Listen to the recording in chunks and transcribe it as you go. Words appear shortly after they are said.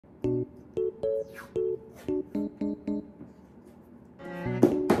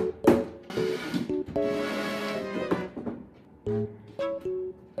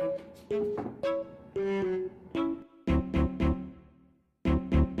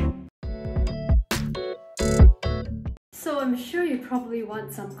So I'm sure you probably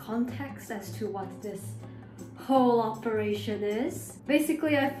want some context as to what this whole operation is.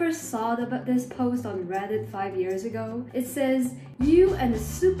 Basically, I first saw this post on Reddit 5 years ago. It says, you and a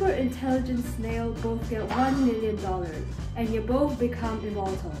super intelligent snail both get $1 million and you both become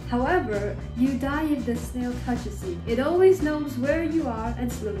immortal. However, you die if the snail touches you. It always knows where you are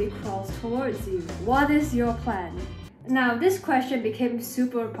and slowly crawls towards you. What is your plan? Now, this question became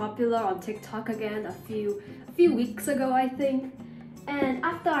super popular on TikTok again a few weeks ago, I think. And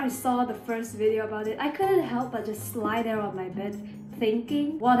after I saw the first video about it, I couldn't help but just lie there on my bed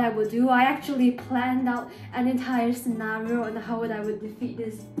thinking what I would do. I actually planned out an entire scenario on how I would defeat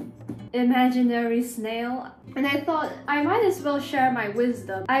this imaginary snail. And I thought I might as well share my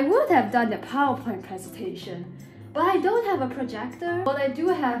wisdom. I would have done a PowerPoint presentation, but I don't have a projector. What I do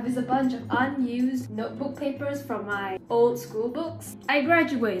have is a bunch of unused notebook papers from my old school books. I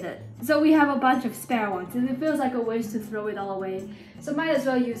graduated, so we have a bunch of spare ones and it feels like a waste to throw it all away. So might as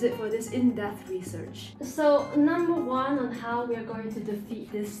well use it for this in-depth research. So number one on how we are going to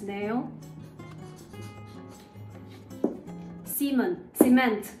defeat this snail.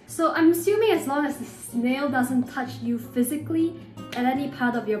 Cement. So I'm assuming as long as the snail doesn't touch you physically at any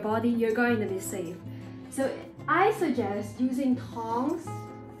part of your body, you're going to be safe. So I suggest using tongs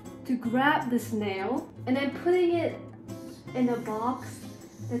to grab the snail and then putting it in a box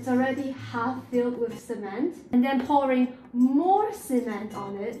that's already half filled with cement and then pouring more cement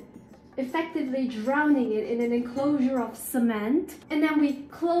on it, effectively drowning it in an enclosure of cement. And then we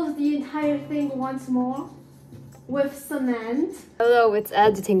close the entire thing once more with cement. Hello, it's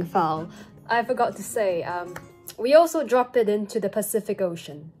editing file. I forgot to say, we also drop it into the Pacific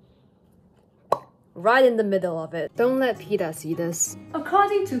Ocean. Right in the middle of it. Don't let PETA see this.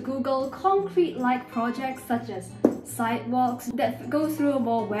 According to Google, concrete-like projects such as sidewalks that go through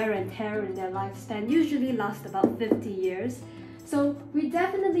more wear and tear in their lifespan usually last about 50 years. So we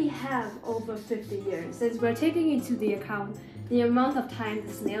definitely have over 50 years, since we're taking into the account the amount of time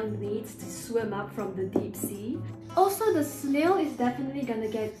the snail needs to swim up from the deep sea. Also, the snail is definitely gonna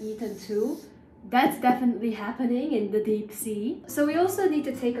get eaten too. That's definitely happening in the deep sea. So we also need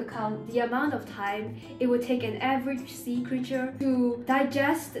to take account the amount of time it would take an average sea creature to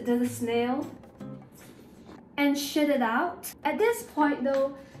digest the snail and shit it out. At this point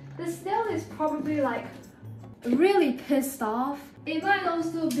though, the snail is probably like really pissed off. It might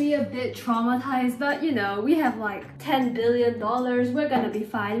also be a bit traumatized, but you know, we have like $10 billion, we're gonna be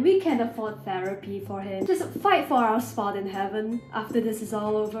fine. We can afford therapy for him. Just fight for our spot in heaven after this is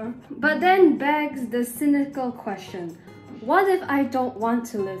all over. But then begs the cynical question, what if I don't want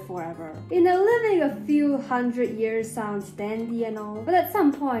to live forever? You know, living a few hundred years sounds dandy and all, but at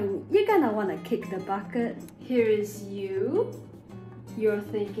some point, you're gonna wanna kick the bucket. Here is you. You're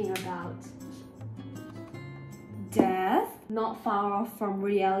thinking about death, not far off from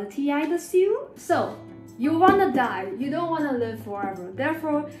reality, I'd assume. So, you wanna die, you don't wanna live forever.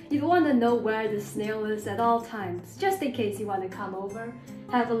 Therefore, you wanna know where the snail is at all times, just in case you wanna come over,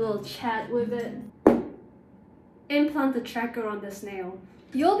 have a little chat with it. Implant the tracker on the snail.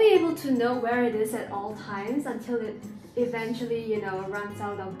 You'll be able to know where it is at all times until it eventually, you know, runs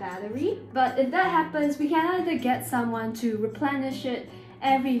out of battery. But if that happens, we can either get someone to replenish it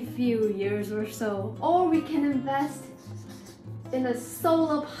every few years or so, or we can invest in a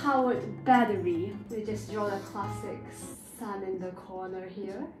solar-powered battery. We just draw the classic sun in the corner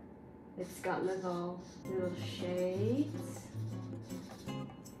here. It's got little shades.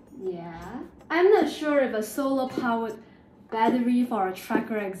 Yeah. I'm not sure if a solar-powered battery for a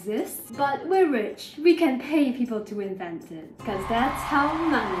tracker exists, but we're rich. We can pay people to invent it, because that's how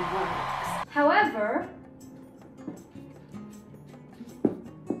money works. However,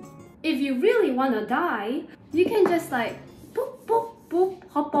 if you really want to die, you can just like boop, boop, boop,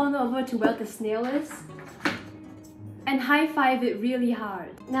 hop on over to where the snail is and high-five it really hard.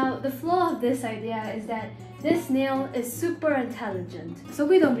 Now, the flaw of this idea is that this snail is super intelligent, so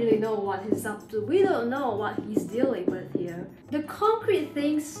we don't really know what he's up to. We don't know what he's dealing with here. The concrete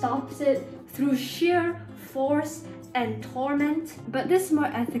thing stops it through sheer force and torment, but this more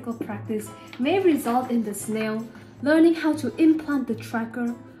ethical practice may result in the snail learning how to implant the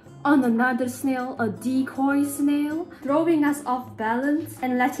tracker on another snail, a decoy snail, throwing us off balance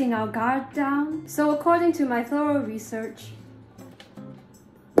and letting our guard down. So according to my thorough research,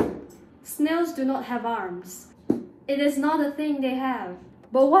 snails do not have arms. It is not a thing they have.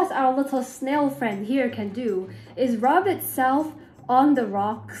 But what our little snail friend here can do is rub itself on the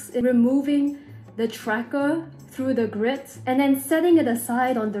rocks, removing the tracker through the grit and then setting it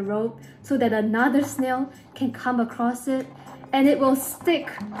aside on the rope so that another snail can come across it and it will stick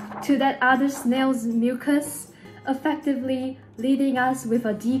to that other snail's mucus effectively leading us with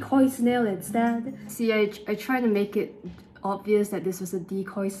a decoy snail instead. See, I tried to make it obvious that this was a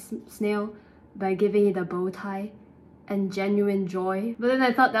decoy snail by giving it a bow tie and genuine joy. But then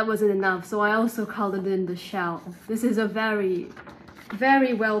I thought that wasn't enough, so I also colored in the shell. This is a very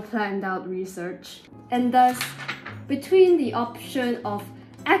well planned out research. And thus, between the option of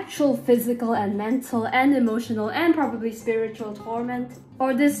actual physical and mental and emotional and probably spiritual torment,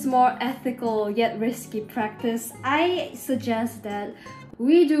 or this more ethical yet risky practice, I suggest that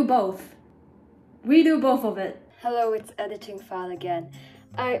we do both. We do both of it. Hello, it's editing file again.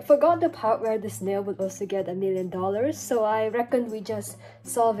 I forgot the part where the snail would also get $1 million, so I reckon we just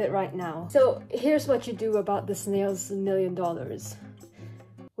solve it right now. So here's what you do about the snail's $1 million.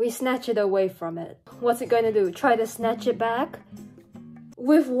 We snatch it away from it. What's it going to do? Try to snatch it back?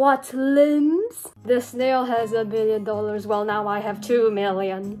 With what limbs? The snail has $1 million, well now I have 2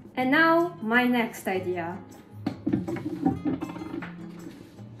 million. And now, my next idea.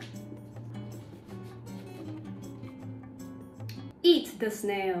 Eat the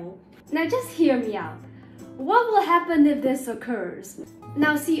snail. Now just hear me out. What will happen if this occurs?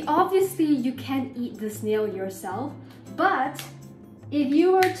 Now see, obviously you can't eat the snail yourself, but if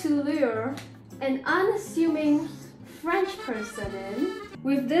you were to lure an unassuming French person in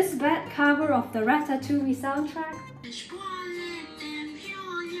with this bad cover of the Ratatouille soundtrack,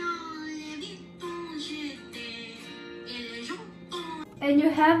 and you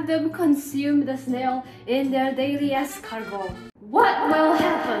have them consume the snail in their daily escargot, what will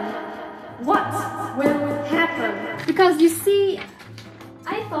happen? What will happen? Because you see,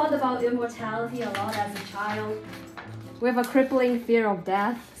 I thought about immortality a lot as a child with a crippling fear of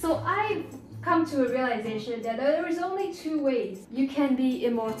death. So I've come to a realization that there is only 2 ways you can be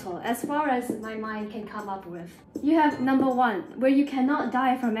immortal, as far as my mind can come up with. You have number 1, where you cannot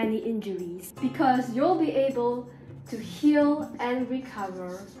die from any injuries, because you'll be able to heal and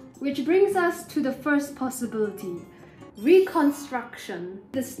recover. Which brings us to the first possibility, reconstruction.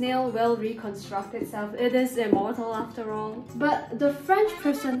 The snail will reconstruct itself. It is immortal after all. But the French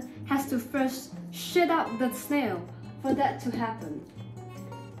person has to first shit out the snail for that to happen.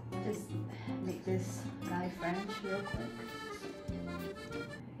 Just make this guy French real quick.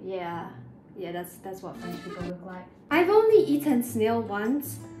 Yeah, that's what French people look like. I've only eaten snail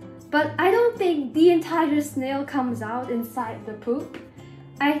once, but I don't think the entire snail comes out inside the poop.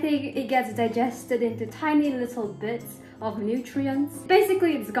 I think it gets digested into tiny little bits of nutrients.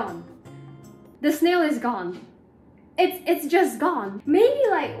 Basically, it's gone. The snail is gone. It's just gone. Maybe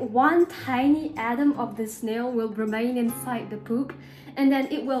like one tiny atom of the snail will remain inside the poop, and then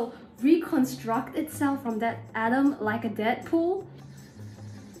it will reconstruct itself from that atom like a Deadpool.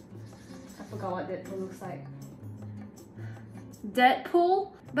 I forgot what Deadpool looks like.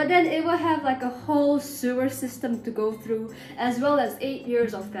 Deadpool? But then it will have like a whole sewer system to go through, as well as 8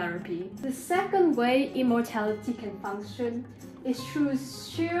 years of therapy. The second way immortality can function is through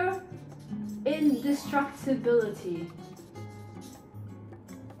sheer indestructibility.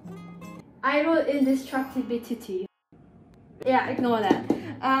 I wrote indestructibility. Yeah, ignore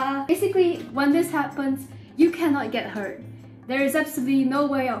that. Basically, when this happens, you cannot get hurt. There is absolutely no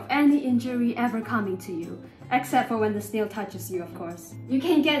way of any injury ever coming to you. Except for when the snail touches you, of course. You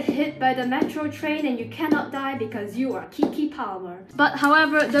can get hit by the metro train and you cannot die because you are Kiki Palmer. But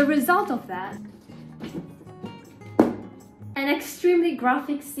however, the result of that, an extremely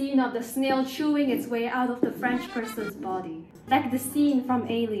graphic scene of the snail chewing its way out of the French person's body. Like the scene from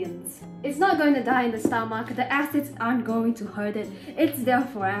Aliens. It's not going to die in the stomach, the acids aren't going to hurt it, it's there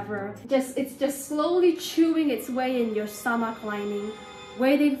forever. It's just slowly chewing its way in your stomach lining,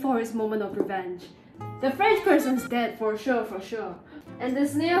 waiting for its moment of revenge. The French person's dead for sure. And the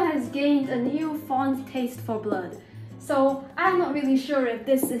snail has gained a new fond taste for blood. So I'm not really sure if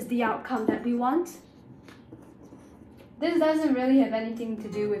this is the outcome that we want. This doesn't really have anything to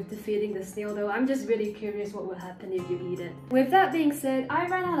do with defeating the snail though. I'm just really curious what will happen if you eat it. With that being said, I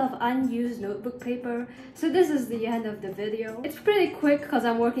ran out of unused notebook paper, so this is the end of the video. It's pretty quick because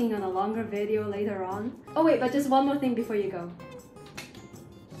I'm working on a longer video later on. Oh wait, but just one more thing before you go.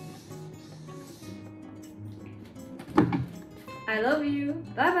 I love you.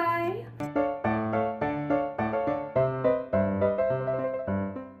 Bye bye.